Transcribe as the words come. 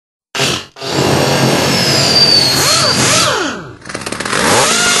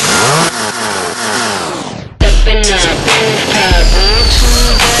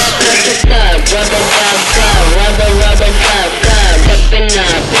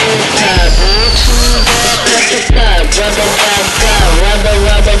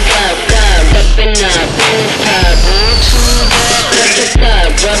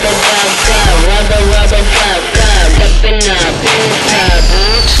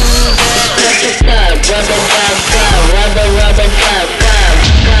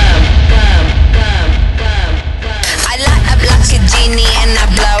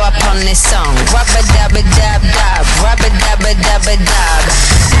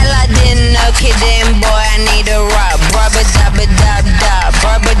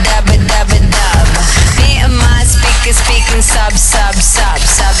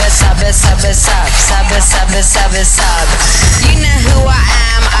sub. You know who I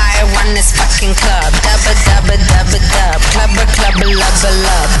am, I run this fucking club. Dubba, dubba, dubba, dub. Clubber, clubber, lubber,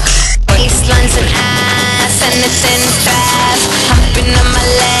 love. Waistlines and ass, anything fast. Hopping on my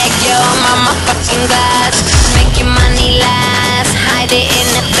leg, yo, mama fucking glass. Making money last, hide it in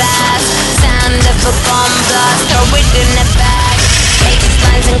the blast. Sound of a bomb blast, throw it in the bag.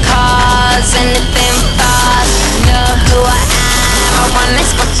 Waistlines and cars, anything fast. Know who I am, I run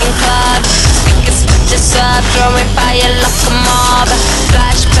this fucking club. Speakers switch us up, throwing fire like a mob.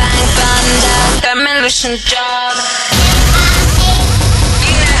 Flash, bang, thunder, demolition job.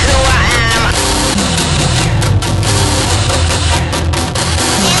 You know who I am.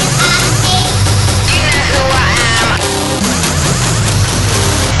 You know who I am.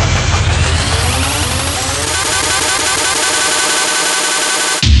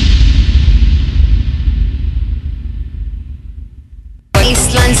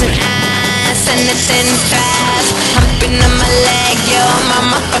 Waistlines and ass, anything fast. Humping on my leg, yo,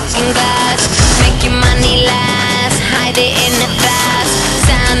 mama fucking glass. Making money last, hide it in the flash.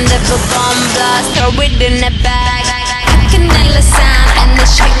 Sound of a bomb blast, throw it in the bag. I can nail a sound and the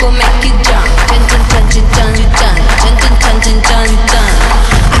shit will make you jump. Dun dun dun dun dun dun dun dun dun dun dun dun.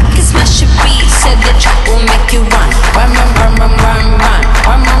 I can smash a beat, so the track will make you run. Run, run, run, run, run, run.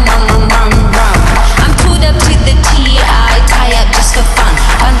 Run, run, run, run, run, run. I'm pulled up to the T.I. tie up just for fun.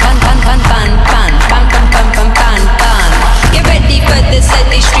 Fun, fun, fun, fun, fun, fun. Fun, fun, fun, fun, fun, fun. Get ready for the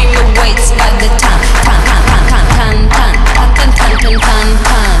steady stream of weights by the ton. Ton, ton, ton, ton, ton, ton. Ton, ton, ton, ton,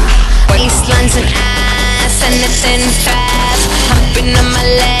 ton. Waistlines and ass, anything fast. Humping on my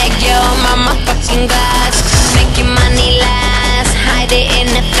leg, yo, mama fucking glass. Making money last, hide it in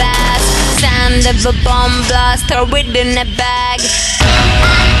the flash. Sound of a bomb blast, throw it in the bag.